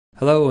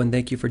Hello, and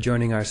thank you for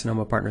joining our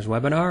Sonoma Partners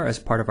webinar as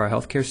part of our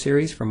healthcare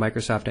series from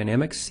Microsoft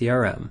Dynamics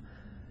CRM.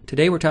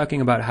 Today we're talking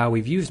about how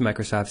we've used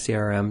Microsoft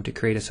CRM to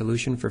create a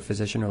solution for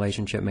physician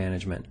relationship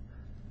management.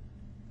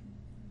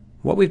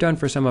 What we've done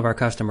for some of our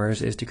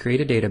customers is to create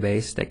a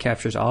database that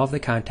captures all of the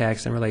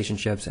contacts and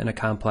relationships in a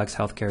complex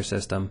healthcare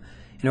system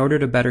in order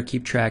to better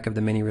keep track of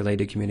the many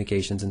related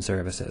communications and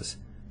services.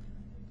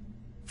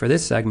 For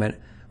this segment,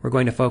 we're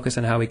going to focus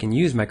on how we can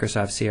use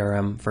Microsoft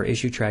CRM for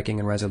issue tracking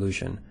and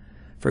resolution.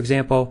 For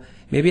example,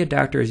 maybe a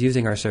doctor is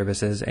using our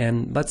services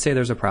and let's say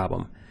there's a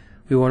problem.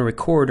 We want to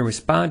record and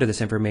respond to this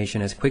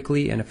information as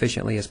quickly and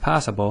efficiently as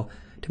possible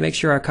to make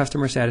sure our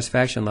customer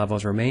satisfaction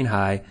levels remain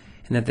high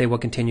and that they will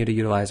continue to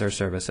utilize our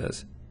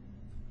services.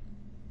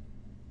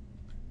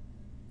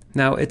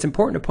 Now, it's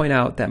important to point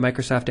out that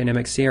Microsoft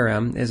Dynamics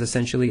CRM is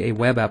essentially a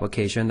web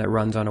application that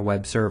runs on a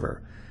web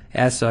server.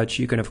 As such,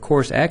 you can of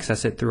course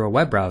access it through a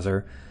web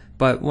browser,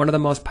 but one of the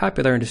most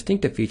popular and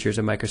distinctive features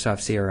of Microsoft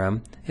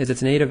CRM is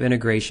its native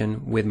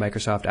integration with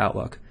Microsoft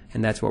Outlook,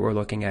 and that's what we're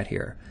looking at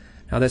here.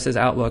 Now, this is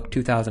Outlook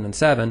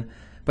 2007,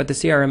 but the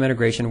CRM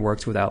integration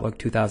works with Outlook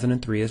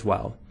 2003 as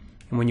well.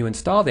 And when you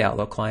install the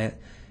Outlook client,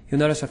 you'll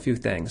notice a few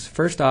things.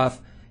 First off,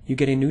 you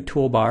get a new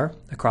toolbar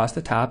across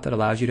the top that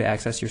allows you to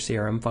access your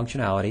CRM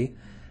functionality,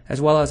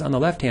 as well as on the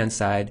left-hand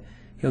side,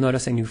 you'll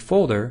notice a new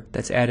folder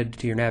that's added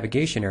to your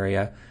navigation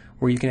area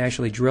where you can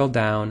actually drill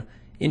down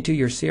into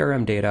your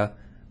CRM data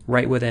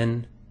right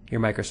within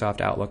your Microsoft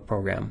Outlook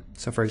program.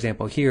 So for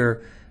example,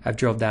 here I've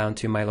drilled down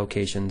to my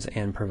locations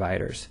and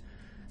providers.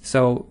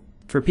 So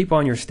for people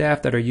on your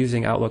staff that are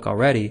using Outlook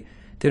already,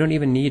 they don't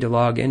even need to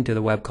log into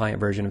the web client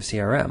version of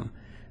CRM.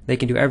 They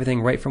can do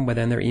everything right from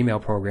within their email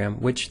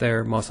program, which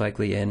they're most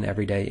likely in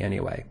every day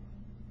anyway.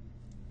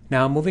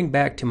 Now, moving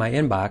back to my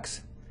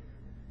inbox,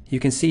 you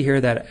can see here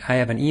that I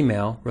have an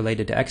email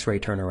related to X-ray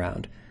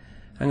turnaround.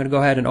 I'm going to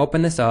go ahead and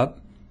open this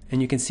up,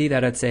 and you can see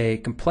that it's a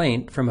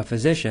complaint from a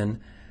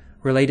physician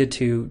related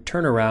to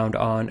turnaround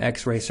on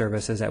X-ray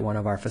services at one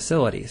of our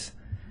facilities.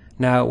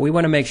 Now, we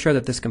want to make sure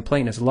that this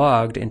complaint is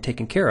logged and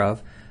taken care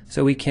of,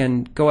 so we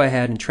can go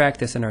ahead and track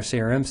this in our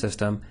CRM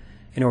system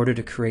in order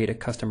to create a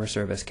customer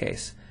service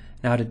case.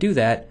 Now, to do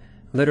that,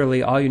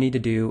 literally all you need to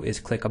do is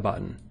click a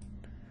button.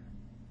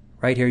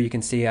 Right here you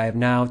can see I have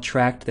now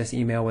tracked this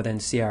email within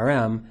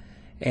CRM,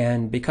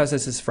 and because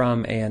this is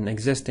from an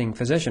existing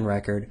physician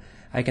record,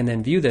 I can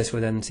then view this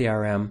within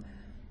CRM,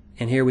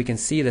 and here we can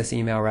see this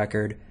email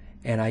record,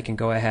 and I can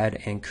go ahead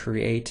and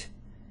create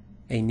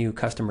a new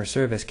customer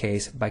service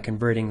case by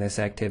converting this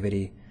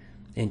activity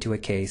into a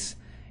case,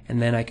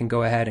 and then I can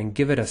go ahead and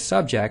give it a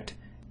subject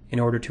in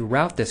order to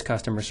route this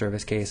customer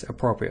service case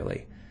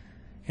appropriately.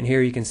 And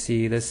here you can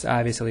see this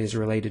obviously is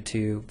related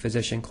to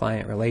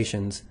physician-client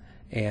relations,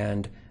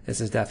 and this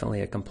is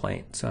definitely a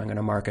complaint, so I'm going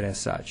to mark it as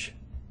such.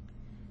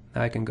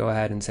 Now I can go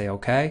ahead and say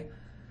OK,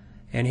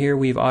 and here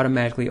we've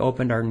automatically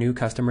opened our new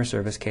customer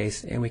service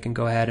case, and we can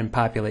go ahead and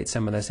populate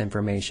some of this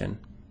information.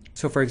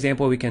 So for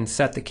example, we can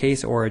set the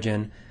case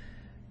origin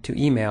to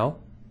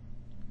email.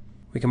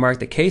 We can mark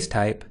the case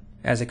type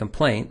as a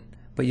complaint,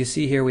 but you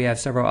see here we have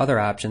several other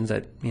options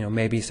that,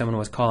 maybe someone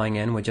was calling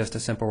in with just a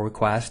simple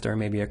request or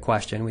maybe a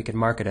question. We could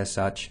mark it as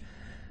such.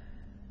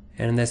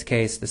 And in this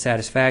case, the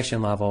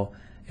satisfaction level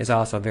is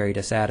also very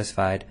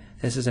dissatisfied.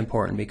 This is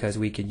important because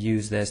we could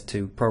use this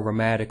to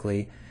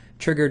programmatically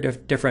trigger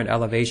different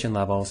elevation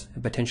levels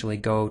and potentially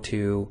go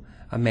to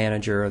a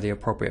manager or the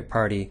appropriate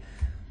party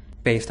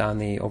based on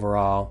the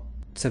overall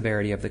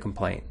severity of the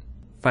complaint.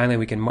 Finally,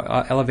 we can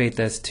elevate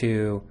this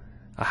to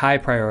a high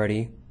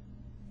priority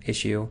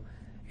issue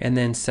and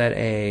then set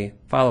a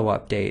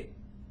follow-up date.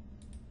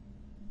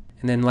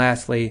 And then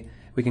lastly,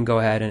 we can go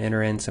ahead and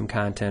enter in some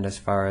content as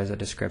far as a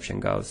description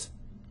goes.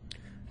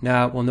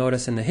 Now, we'll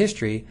notice in the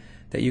history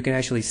that you can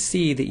actually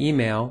see the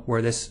email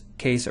where this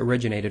case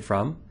originated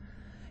from,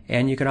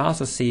 and you can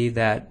also see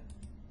that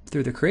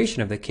through the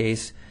creation of the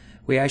case,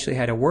 we actually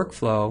had a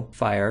workflow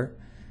fire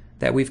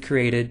that we've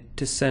created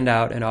to send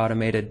out an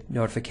automated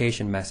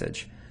notification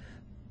message.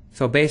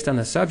 So based on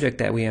the subject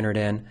that we entered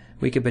in,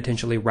 we could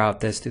potentially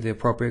route this to the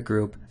appropriate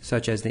group,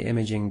 such as the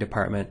imaging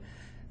department,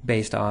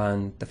 based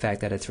on the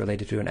fact that it's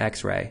related to an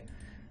X-ray.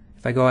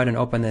 If I go ahead and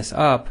open this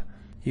up,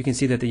 you can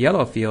see that the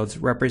yellow fields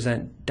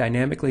represent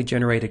dynamically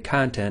generated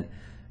content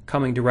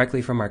coming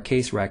directly from our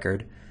case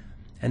record,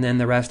 and then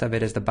the rest of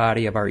it is the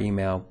body of our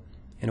email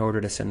in order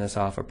to send this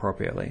off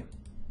appropriately.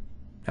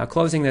 Now,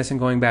 closing this and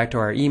going back to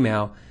our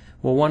email,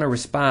 we'll want to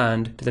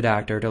respond to the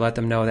doctor to let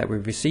them know that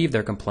we've received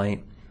their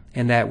complaint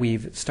and that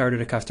we've started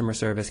a customer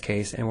service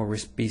case and we'll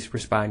be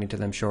responding to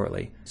them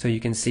shortly. So you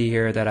can see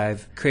here that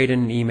I've created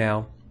an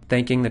email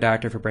thanking the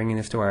doctor for bringing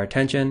this to our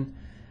attention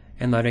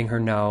and letting her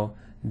know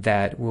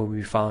that we'll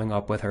be following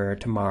up with her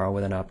tomorrow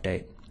with an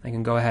update. I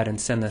can go ahead and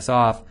send this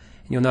off,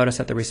 and you'll notice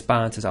that the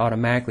response is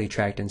automatically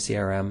tracked in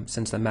CRM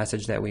since the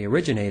message that we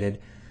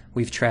originated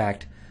we've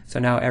tracked. So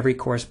now every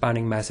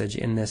corresponding message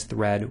in this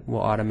thread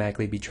will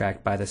automatically be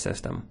tracked by the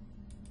system.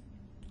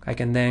 I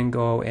can then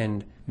go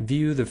and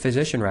view the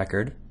physician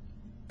record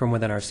from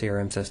within our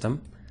CRM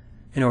system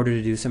in order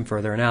to do some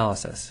further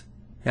analysis.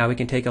 Now we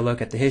can take a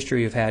look at the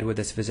history we've had with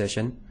this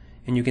physician,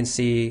 and you can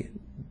see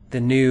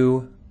the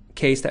new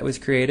case that was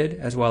created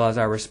as well as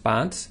our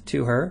response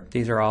to her.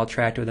 These are all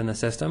tracked within the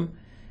system.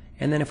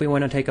 And then if we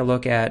want to take a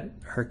look at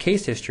her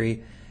case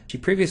history, she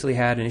previously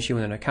had an issue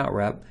with an account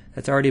rep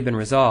that's already been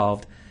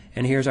resolved,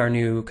 and here's our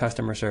new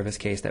customer service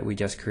case that we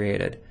just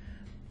created.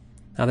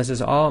 Now this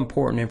is all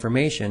important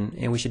information,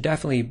 and we should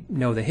definitely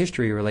know the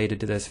history related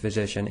to this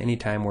physician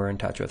anytime we're in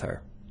touch with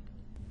her.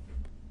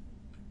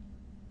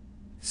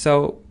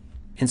 So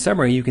in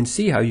summary, you can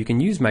see how you can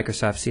use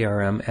Microsoft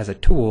CRM as a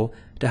tool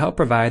to help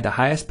provide the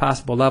highest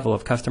possible level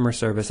of customer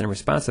service and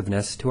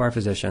responsiveness to our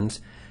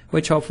physicians,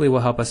 which hopefully will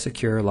help us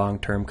secure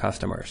long-term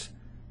customers.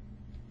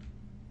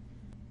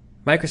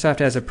 Microsoft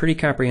has a pretty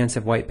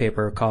comprehensive white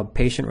paper called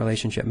Patient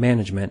Relationship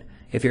Management.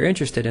 If you're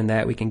interested in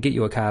that, we can get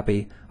you a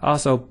copy.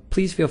 Also,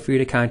 please feel free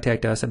to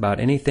contact us about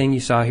anything you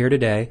saw here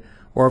today,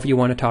 or if you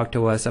want to talk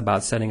to us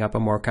about setting up a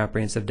more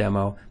comprehensive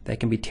demo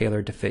that can be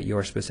tailored to fit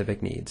your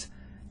specific needs.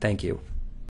 Thank you.